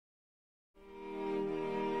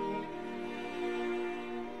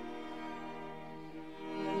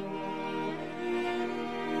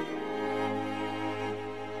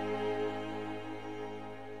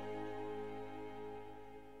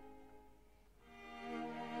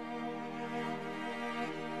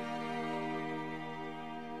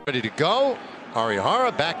Ready to go.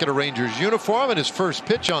 Arihara back in a Rangers uniform and his first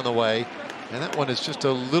pitch on the way. And that one is just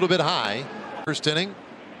a little bit high. First inning.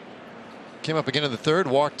 Came up again in the third.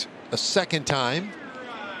 Walked a second time.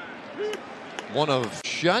 One of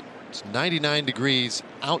shut. It's 99 degrees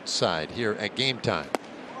outside here at game time.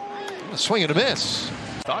 A swing and a miss.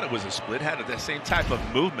 Thought it was a split. Had the same type of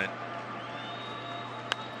movement.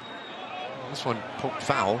 This one poked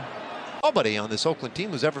foul. Nobody on this Oakland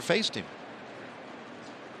team who's ever faced him.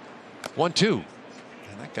 1-2. And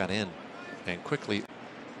that got in. And quickly.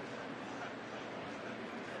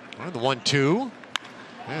 The 1-2.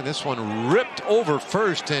 And this one ripped over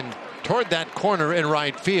first and toward that corner in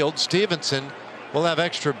right field. Stevenson will have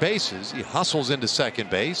extra bases. He hustles into second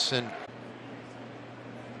base. And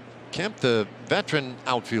Kemp, the veteran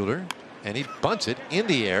outfielder, and he bunts it in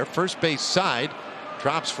the air. First base side.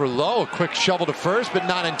 Drops for low. A quick shovel to first, but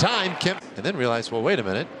not in time. Kemp, and then realized, well, wait a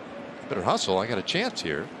minute. Better hustle. I got a chance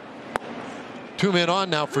here. 2 men on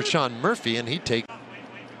now for Sean Murphy, and he'll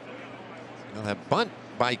have bunt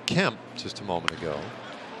by Kemp just a moment ago.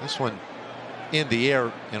 This one in the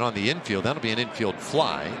air and on the infield. That'll be an infield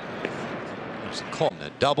fly. There's a call. A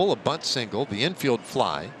double, a bunt single, the infield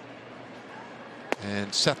fly.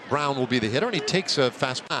 And Seth Brown will be the hitter, and he takes a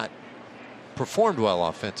fast shot. Performed well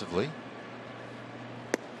offensively.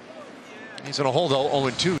 He's going to hold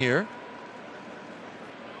 0-2 here.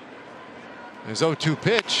 His 0-2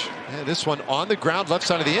 pitch. And this one on the ground, left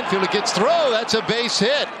side of the infield. It gets through. That's a base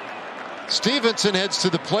hit. Stevenson heads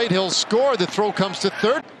to the plate. He'll score. The throw comes to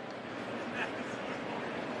third.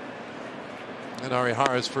 And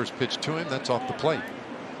Arihara's first pitch to him. That's off the plate.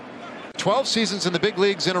 12 seasons in the big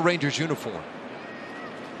leagues in a Rangers uniform.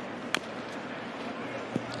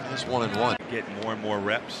 That's 1-1. Get more and more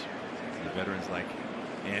reps. The veterans like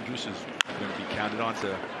Andrus is going to be counted on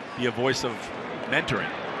to be a voice of mentoring.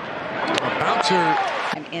 A bouncer.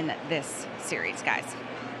 In this series, guys.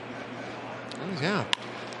 Yeah.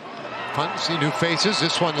 Fun to see new faces.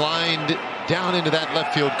 This one lined down into that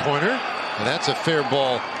left field corner. And that's a fair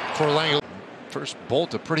ball for Langley. First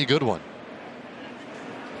bolt, a pretty good one.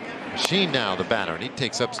 Machine now, the batter, and he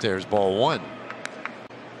takes upstairs ball one.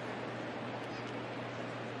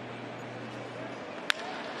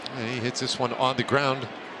 And he hits this one on the ground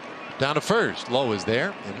down to first. Lowe is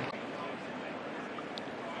there. And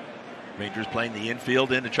Rangers playing the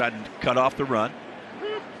infield in to try to cut off the run.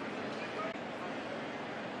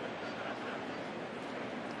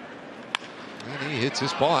 And he hits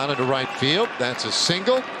this ball out into right field. That's a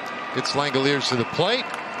single. Gets Langoliers to the plate.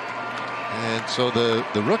 And so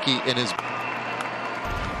the rookie in his,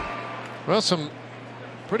 well, some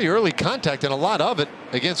pretty early contact and a lot of it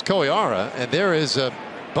against Kohei Arihara. And there is a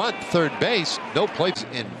bunt third base. No plays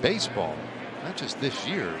in baseball. Not just this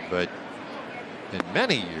year, but in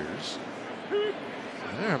many years.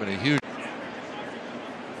 They're having a huge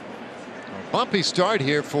bumpy start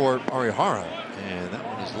here for Arihara. And that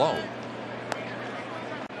one is low.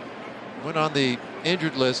 Went on the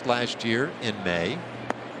injured list last year in May.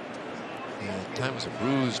 And time was a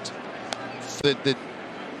bruised.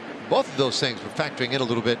 Both of those things were factoring in a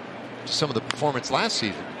little bit to some of the performance last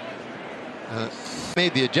season.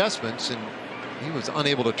 Made the adjustments, and he was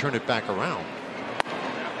unable to turn it back around.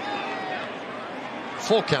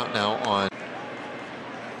 Full count now on.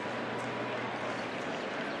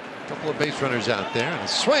 A couple of base runners out there, and a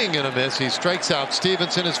swing and a miss. He strikes out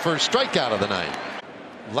Stevenson, his first strikeout of the night.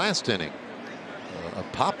 Last inning, a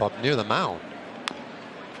pop-up near the mound.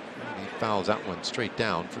 He fouls that one straight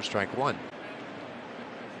down for strike one.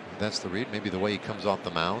 That's the read. Maybe the way he comes off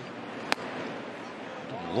the mound.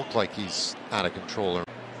 Doesn't look like he's out of control.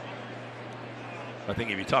 I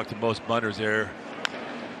think if you talk to most bunters, they're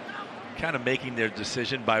kind of making their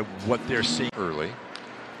decision by what they're seeing early.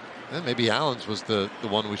 And maybe Allen's was the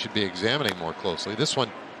one we should be examining more closely. This one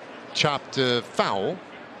chopped foul.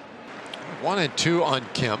 1-2 on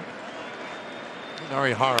Kemp. And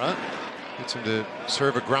Arihara gets him to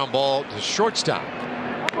serve a ground ball to shortstop.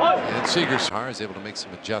 And Arihara is able to make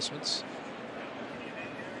some adjustments.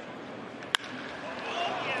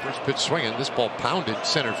 First pitch swinging. This ball pounded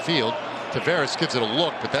center field. Tavares gives it a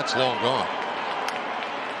look, but that's long gone.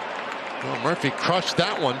 Well, Murphy crushed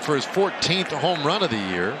that one for his 14th home run of the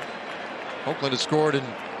year. Oakland has scored in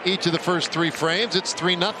each of the first 3 frames. It's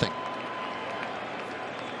 3-0.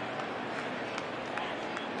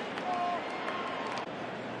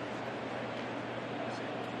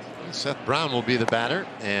 Seth Brown will be the batter,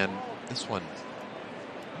 and this one.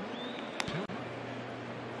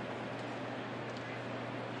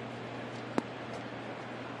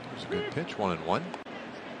 There's a good pitch, 1-1.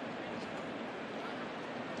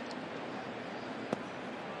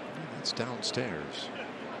 It's downstairs.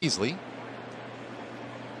 Easily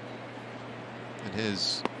in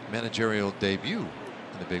his managerial debut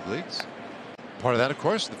in the big leagues. Part of that, of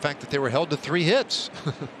course, the fact that they were held to 3 hits.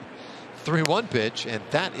 3-1 pitch, and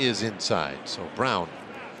that is inside. So Brown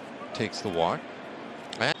takes the walk.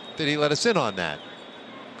 And did he let us in on that?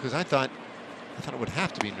 Because I thought it would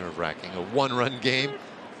have to be nerve-wracking. A 1-run game.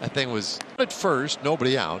 That thing was at first,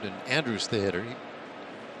 nobody out, and Andrus, the hitter, he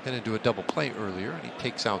had into a double play earlier, and he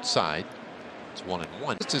takes outside. It's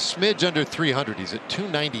 1-1. It's a smidge under 300. He's at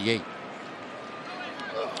 298.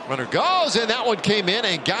 Runner goes, and that one came in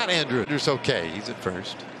and got Andrus. Andrus okay. He's at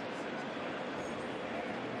first.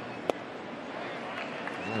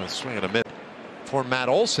 Swing and a miss for Matt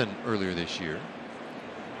Olson earlier this year.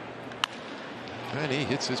 And he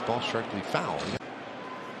hits this ball sharply foul.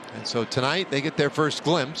 And so tonight they get their first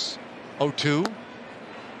glimpse. 0-2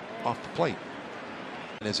 off the plate.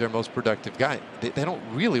 And is their most productive guy. They don't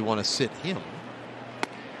really want to sit him.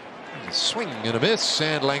 A swing and a miss,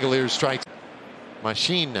 and Langeliers strikes.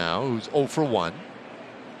 Machine now, who's 0 for 1.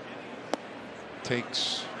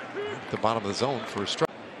 Takes the bottom of the zone for a strike.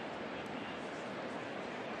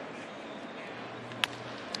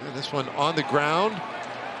 And this one on the ground.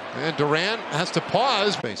 And Durant has to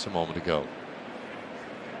pause. Base a moment ago.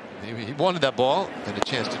 He wanted that ball and a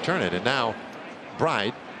chance to turn it. And now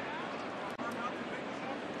Bride.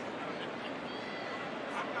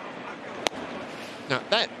 Now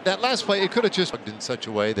that last play, it could have just in such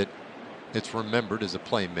a way that it's remembered as a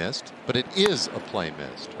play missed, but it is a play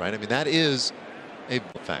missed, right? I mean, that is a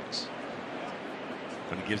effects.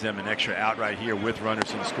 But it gives them an extra out right here with runners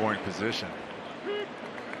in scoring position.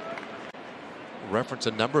 Reference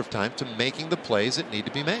a number of times to making the plays that need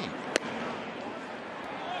to be made.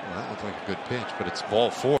 Well, that looked like a good pitch, but it's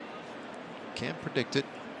ball 4. Can't predict it.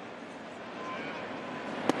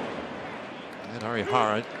 And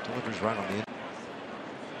Arihara delivers right on the end.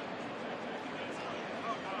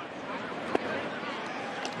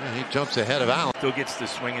 And he jumps ahead of Allen. Still gets the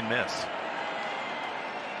swing and miss.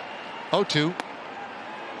 0-2. There's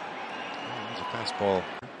a fastball.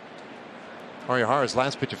 Arihara's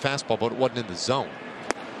last pitch, a fastball, but it wasn't in the zone.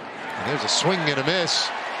 And there's a swing and a miss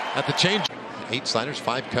at the change. 8 sliders,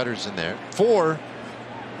 5 cutters in there. 4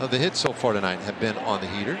 of the hits so far tonight have been on the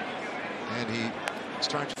heater. And he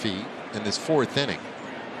starts feet in this 4th inning.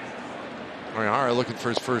 Arihara looking for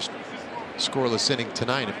his first scoreless inning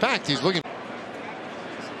tonight. In fact, he's looking.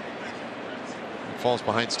 He falls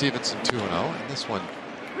behind Stevenson 2-0. And this one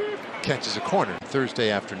catches a corner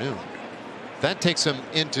Thursday afternoon. That takes them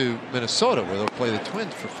into Minnesota, where they'll play the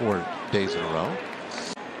Twins for 4 days in a row.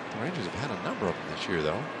 The Rangers have had a number of them this year,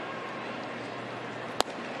 though.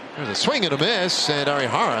 There's a swing and a miss, and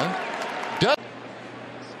Arihara does.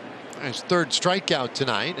 His 3rd strikeout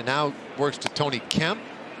tonight, and now works to Tony Kemp.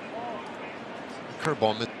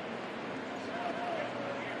 Curveball miss.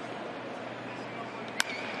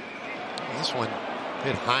 This one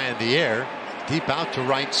hit high in the air, deep out to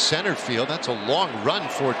right center field. That's a long run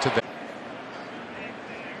for Tavares.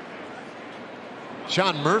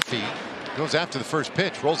 Sean Murphy goes after the first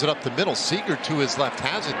pitch, rolls it up the middle. Seager to his left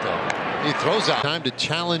has it, though. He throws out. Time to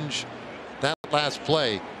challenge that last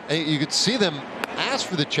play. You could see them ask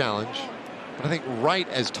for the challenge, but I think right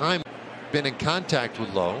as time been in contact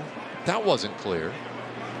with Lowe, that wasn't clear.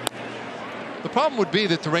 The problem would be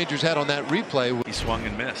that the Rangers had on that replay. He swung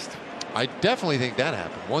and missed. I definitely think that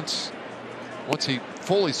happened. Once he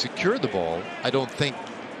fully secured the ball, I don't think.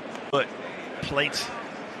 But plates.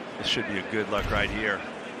 This should be a good luck right here.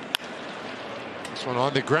 This one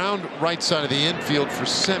on the ground, right side of the infield for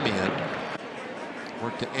Semien.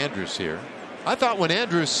 Work to Andrus here. I thought when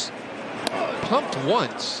Andrus pumped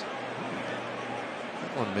once,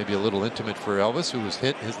 that one may be a little intimate for Elvis, who was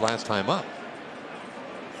hit his last time up.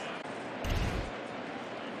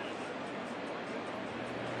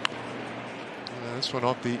 This one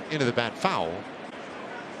off the end of the bat, foul.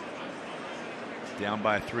 Down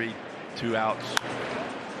by 3, 2 outs.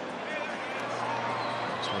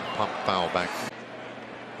 This one pump foul back.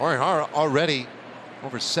 Arihara already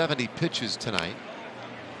over 70 pitches tonight.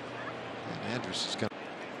 And Andrus is going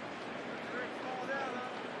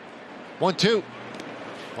to. 1-2.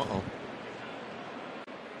 Uh-oh.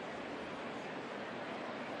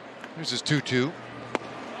 Here's his 2-2.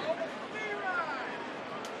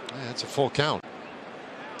 That's a full count.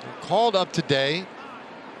 Called up today.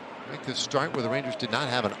 Make this start where the Rangers did not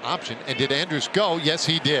have an option. And did Andrus go? Yes,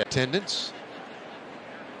 he did. Attendance.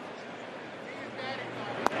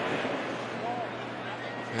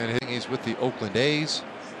 And he's with the Oakland A's.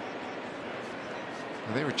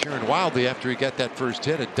 And they were cheering wildly after he got that first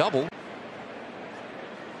hit, a double.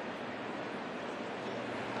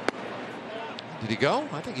 Did he go?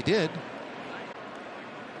 I think he did.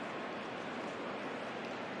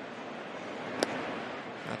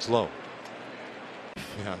 That's low.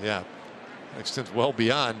 Yeah. Extends well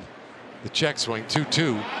beyond the check swing.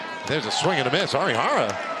 2-2. There's a swing and a miss. Arihara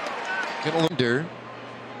get a little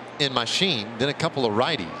in machine, then a couple of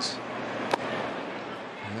righties.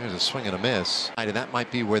 There's a swing and a miss. And that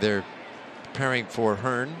might be where they're preparing for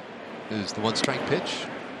Hearn. Is the 1-strike pitch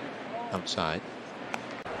outside.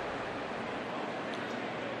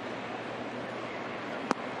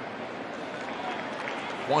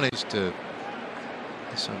 One is to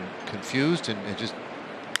some confused and just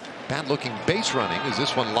bad looking base running. Is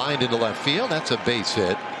this one lined into left field? That's a base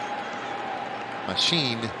hit.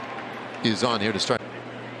 Machine is on here to start.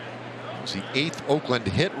 It was the 8th Oakland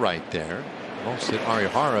hit right there. Most that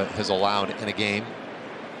Arihara has allowed in a game.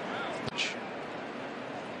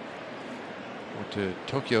 Went to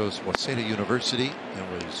Tokyo's Waseda University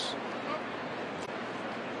and was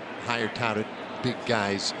higher touted big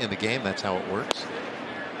guys in the game. That's how it works.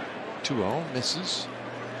 2-0 misses.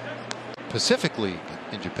 Pacific League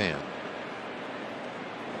in Japan.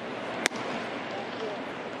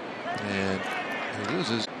 And he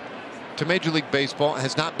loses to Major League Baseball.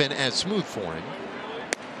 Has not been as smooth for him.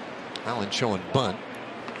 Allen showing bunt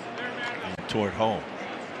toward home.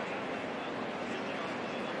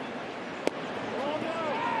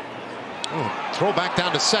 Oh, throw back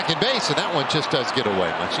down to second base, and that one just does get away.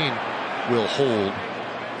 Machine will hold.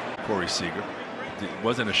 Corey Seager. It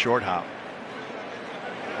wasn't a short hop.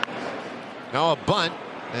 Now a bunt,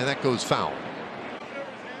 and that goes foul.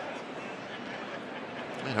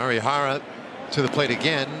 And Arihara to the plate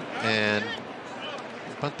again, and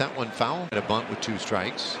bunt that one foul. And a bunt with 2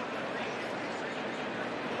 strikes.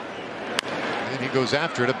 And he goes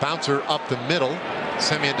after it. A bouncer up the middle.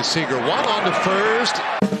 Semien to Seager. One on to first.